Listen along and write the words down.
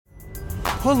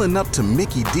Pulling up to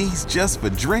Mickey D's just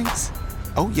for drinks?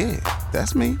 Oh yeah,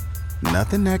 that's me.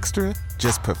 Nothing extra,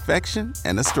 just perfection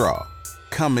and a straw.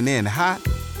 Coming in hot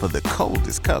for the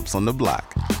coldest cups on the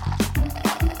block.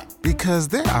 Because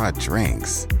there are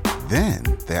drinks. Then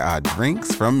there are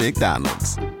drinks from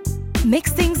McDonald's.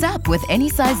 Mix things up with any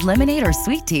size lemonade or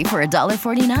sweet tea for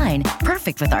 $1.49.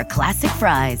 Perfect with our classic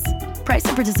fries. Price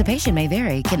and participation may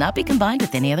vary. Cannot be combined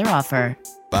with any other offer.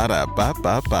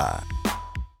 Ba-da-ba-ba-ba.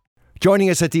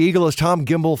 Joining us at the Eagle is Thom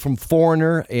Gimbel from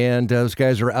Foreigner, and those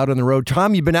guys are out on the road.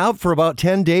 Tom, you've been out for about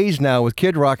 10 days now with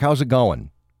Kid Rock. How's it going?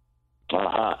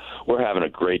 We're having a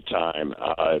great time.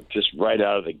 Just right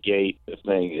out of the gate, the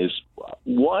thing is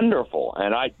wonderful.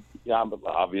 And I'm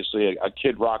obviously a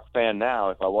Kid Rock fan now.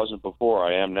 If I wasn't before,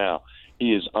 I am now.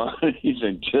 He's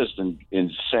just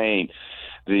insane.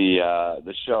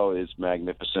 The show is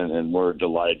magnificent, and we're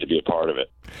delighted to be a part of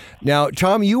it. Now,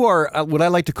 Tom, you are what I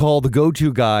like to call the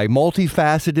go-to guy,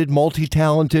 multifaceted,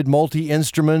 multi-talented,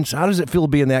 multi-instruments. How does it feel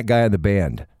being that guy in the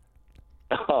band?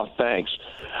 Oh, thanks.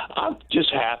 I'm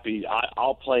just happy.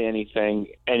 I'll play anything,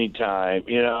 anytime.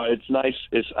 You know, it's nice.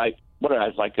 It's like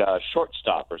a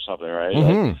shortstop or something, right?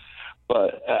 Mm-hmm.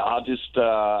 But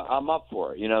I'm up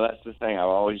for it. You know, that's the thing. I've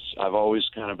always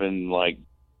kind of been like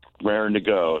raring to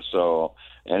go. So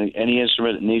any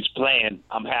instrument that needs playing,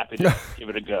 I'm happy to give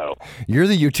it a go. You're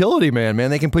the utility man.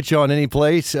 They can put you on any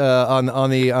place on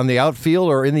the outfield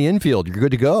or in the infield. You're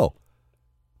good to go.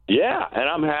 Yeah, and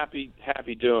I'm happy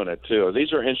doing it too.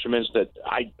 These are instruments that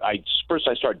I first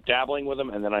start dabbling with them,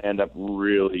 and then I end up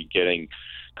really getting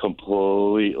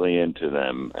completely into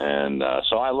them. And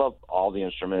so I love all the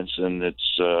instruments, and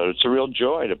it's a real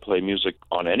joy to play music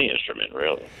on any instrument,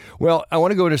 really. Well, I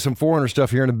want to go into some Foreigner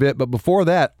stuff here in a bit, but before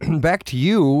that, back to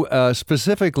you,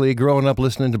 specifically growing up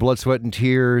listening to Blood, Sweat, and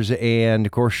Tears, and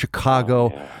of course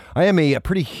Chicago. Oh, yeah. I am a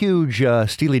pretty huge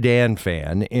Steely Dan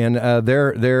fan, and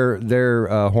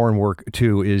their horn work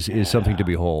too is something to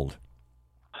behold.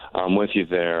 I'm with you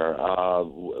there.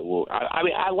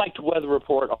 I liked Weather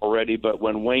Report already, but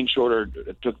when Wayne Shorter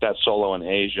took that solo in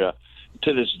Asia,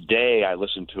 to this day I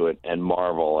listen to it and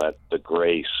marvel at the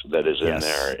grace that is in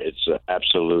there. It's an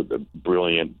absolute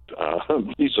brilliant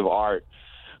piece of art.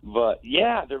 But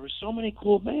yeah, there were so many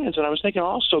cool bands, and I was thinking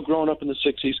also growing up in the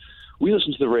 60s, we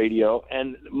listened to the radio,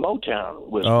 and Motown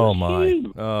was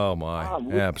huge. Oh, my.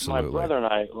 Absolutely. My brother and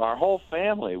I, our whole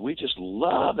family, we just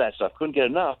love that stuff. Couldn't get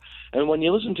enough. And when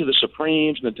you listen to the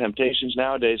Supremes and the Temptations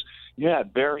nowadays,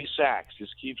 Barry sax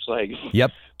just keeps,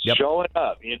 yep. showing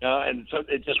up, and so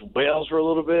it just wails for a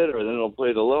little bit, or then it'll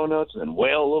play the low notes and then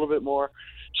wail a little bit more.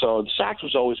 So the sax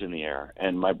was always in the air.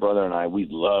 And my brother and I, we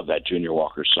love that Junior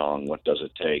Walker song, What Does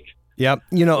It Take? Yep.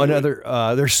 Another,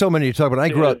 there's so many to talk about. I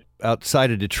grew up outside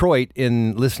of Detroit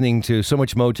in listening to so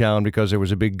much Motown because there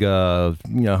was a big,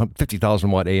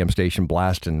 50,000 watt AM station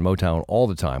blasting Motown all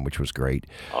the time, which was great.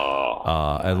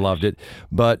 I loved it.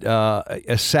 But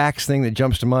a sax thing that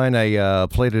jumps to mind, I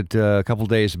played it a couple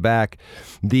days back.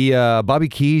 The Bobby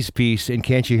Keys piece in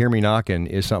Can't You Hear Me Knockin'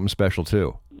 is something special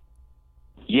too.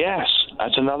 Yes.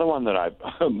 That's another one that I've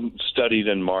studied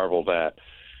and marveled at.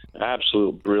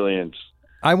 Absolute brilliance.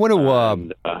 I want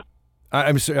to.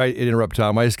 I'm sorry I interrupt,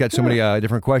 Tom. I just got so many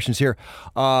different questions here.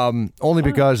 Only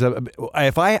because I'm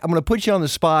going to put you on the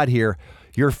spot here.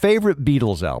 Your favorite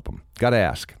Beatles album? Got to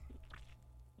ask.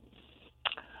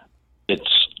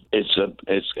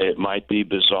 It might be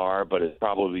bizarre, but it's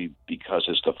probably because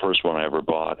it's the first one I ever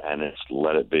bought, and it's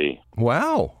Let It Be.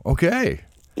 Wow. Okay.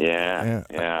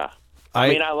 Yeah.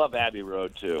 I love Abbey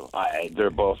Road, too. They're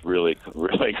both really,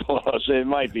 really close. It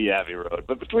might be Abbey Road.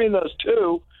 But between those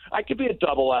two, I could be a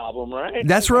double album, right?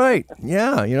 That's right.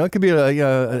 Yeah. It could be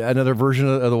another version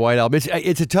of the White Album.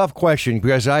 It's a tough question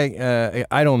because I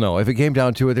don't know. If it came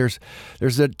down to it, there's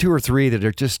the two or three that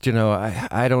are just,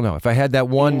 I don't know. If I had that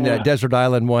one Desert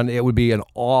Island one, it would be an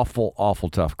awful, awful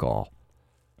tough call.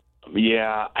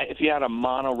 Yeah, if you had a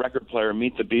mono record player,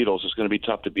 Meet the Beatles, it's going to be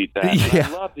tough to beat that. Yeah.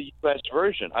 I love the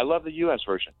U.S.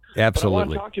 version. Absolutely. But I want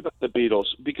to talk to you about the Beatles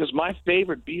because my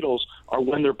favorite Beatles are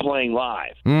when they're playing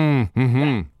live.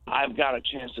 Mm-hmm. I've got a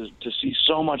chance to see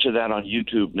so much of that on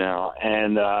YouTube now,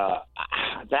 and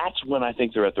that's when I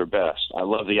think they're at their best. I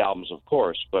love the albums, of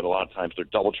course, but a lot of times they're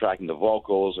double-tracking the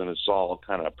vocals, and it's all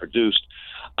kind of produced.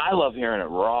 I love hearing it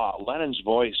raw. Lennon's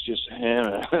voice, just him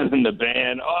and the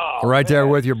band. Oh, right there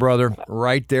with you, brother.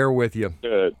 Right there with you.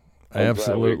 Good.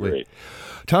 Absolutely.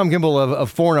 Thom Gimbel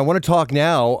of Foreigner. I want to talk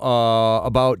now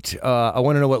about, I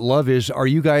want to know what Love Is. Are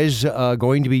you guys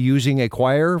going to be using a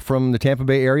choir from the Tampa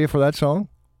Bay area for that song?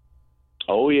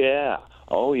 Oh, yeah.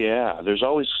 There's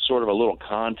always sort of a little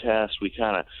contest. We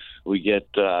kind of we get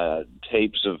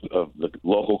tapes of the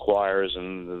local choirs,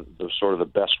 and the sort of the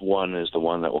best one is the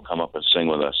one that will come up and sing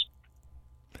with us.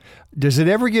 Does it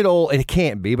ever get old? It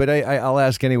can't be, but I'll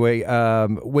ask anyway.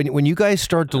 When you guys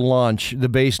start to launch the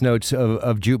bass notes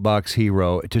of Jukebox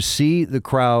Hero, to see the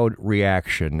crowd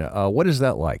reaction, what is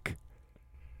that like?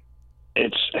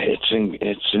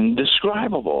 It's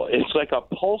indescribable. It's like a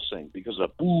pulsing, because a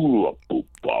boo, a boop,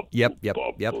 bop, Yep.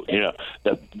 bop,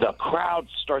 the crowd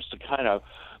starts to kind of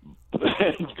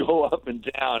go up and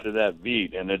down to that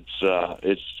beat, and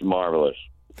it's marvelous.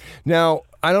 Now,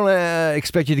 I don't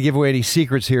expect you to give away any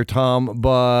secrets here, Thom,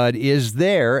 but is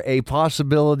there a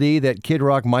possibility that Kid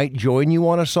Rock might join you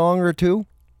on a song or two?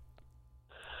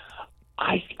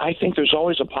 I think there's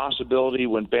always a possibility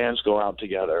when bands go out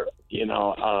together.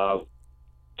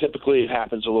 Typically it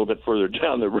happens a little bit further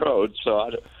down the road,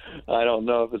 so I don't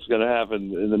know if it's going to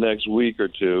happen in the next week or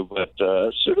two. But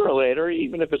sooner or later,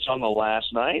 even if it's on the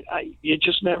last night, you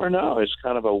just never know. It's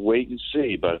kind of a wait and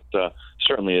see, but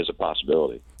certainly is a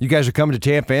possibility. You guys are coming to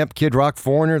Tampa Amp, Kid Rock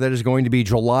Foreigner. That is going to be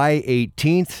July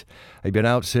 18th. They've been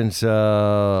out since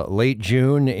late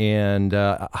June. And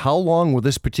how long will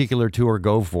this particular tour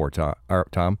go for,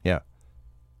 Thom? Yeah.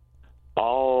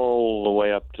 All the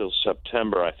way up till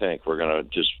September, I think. We're going to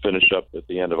just finish up at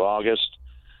the end of August.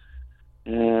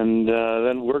 And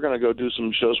then we're going to go do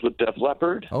some shows with Def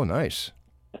Leppard. Oh, nice.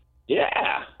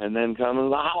 Yeah. And then come in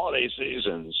the holiday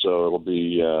season. So it'll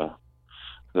be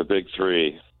the big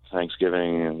three,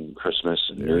 Thanksgiving and Christmas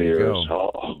and New Year's.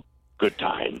 Oh, good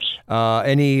times.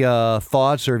 Any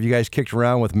thoughts, or have you guys kicked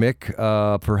around with Mick,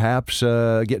 perhaps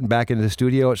getting back into the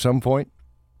studio at some point?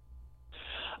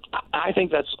 I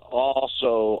think that's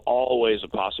also always a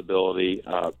possibility.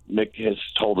 Mick has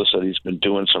told us that he's been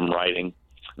doing some writing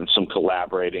and some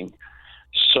collaborating.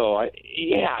 So,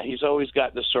 he's always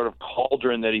got this sort of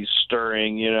cauldron that he's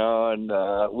stirring,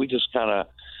 and we just kind of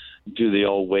do the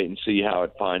old wait and see how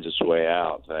it finds its way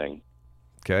out thing.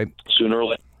 Okay. Sooner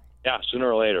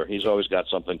or later, he's always got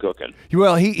something cooking.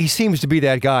 Well, he seems to be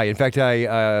that guy. In fact,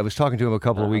 I was talking to him a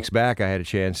couple of weeks back. I had a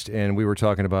chance, and we were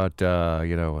talking about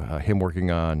him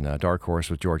working on Dark Horse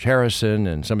with George Harrison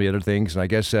and some of the other things. And I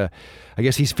guess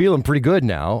he's feeling pretty good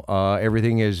now.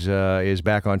 Everything is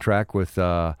back on track with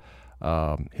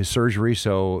his surgery.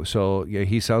 So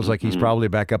he sounds like he's probably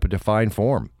back up into fine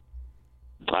form.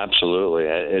 Absolutely,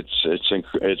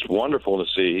 it's wonderful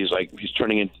to see. He's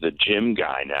turning into the gym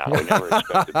guy now. I never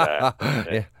expected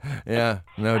that. Yeah,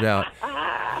 no doubt.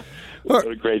 What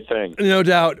a great thing. No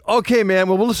doubt. Okay, man.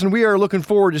 Well, listen, we are looking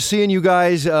forward to seeing you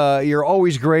guys. You're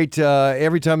always great.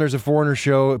 Every time there's a Foreigner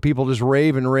show, people just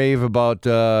rave and rave about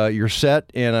your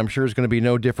set, and I'm sure it's going to be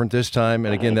no different this time.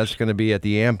 And again, that's going to be at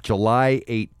the Amp July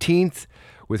 18th.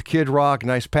 With Kid Rock,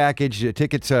 nice package.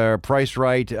 Tickets are priced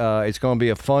right. It's going to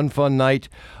be a fun night.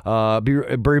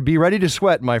 Be ready to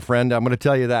sweat, my friend. I'm going to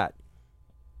tell you that.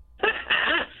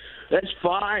 That's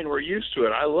fine. We're used to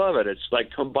it. I love it. It's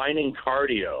like combining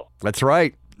cardio. That's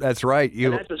right. And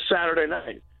that's a Saturday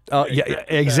night. Yeah,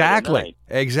 exactly.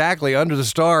 Exactly. Under the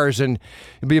stars, and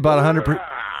it'll be about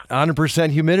 100%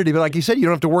 humidity. But like you said, you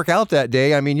don't have to work out that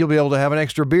day. I mean, you'll be able to have an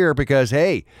extra beer because,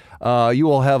 hey, you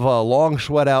will have a long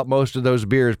sweat out most of those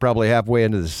beers probably halfway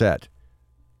into the set.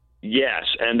 Yes,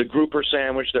 and the grouper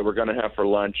sandwich that we're going to have for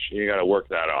lunch, you got to work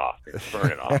that off.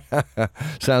 Burn it off.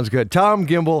 Sounds good. Thom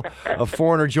Gimbel of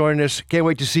Foreigner joining us. Can't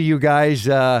wait to see you guys.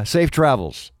 Safe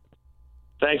travels.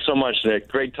 Thanks so much, Nick.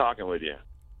 Great talking with you.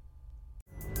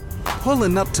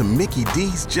 Pulling up to Mickey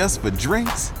D's just for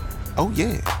drinks? Oh,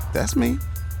 yeah, that's me.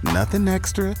 Nothing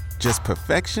extra, just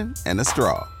perfection and a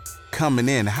straw. Coming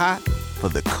in hot for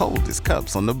the coldest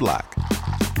cups on the block.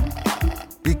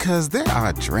 Because there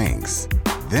are drinks.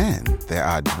 Then there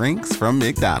are drinks from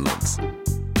McDonald's.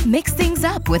 Mix things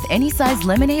up with any size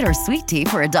lemonade or sweet tea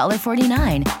for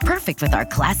 $1.49. Perfect with our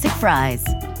classic fries.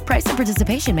 Price and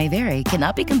participation may vary.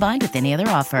 Cannot be combined with any other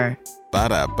offer.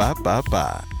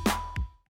 Ba-da-ba-ba-ba.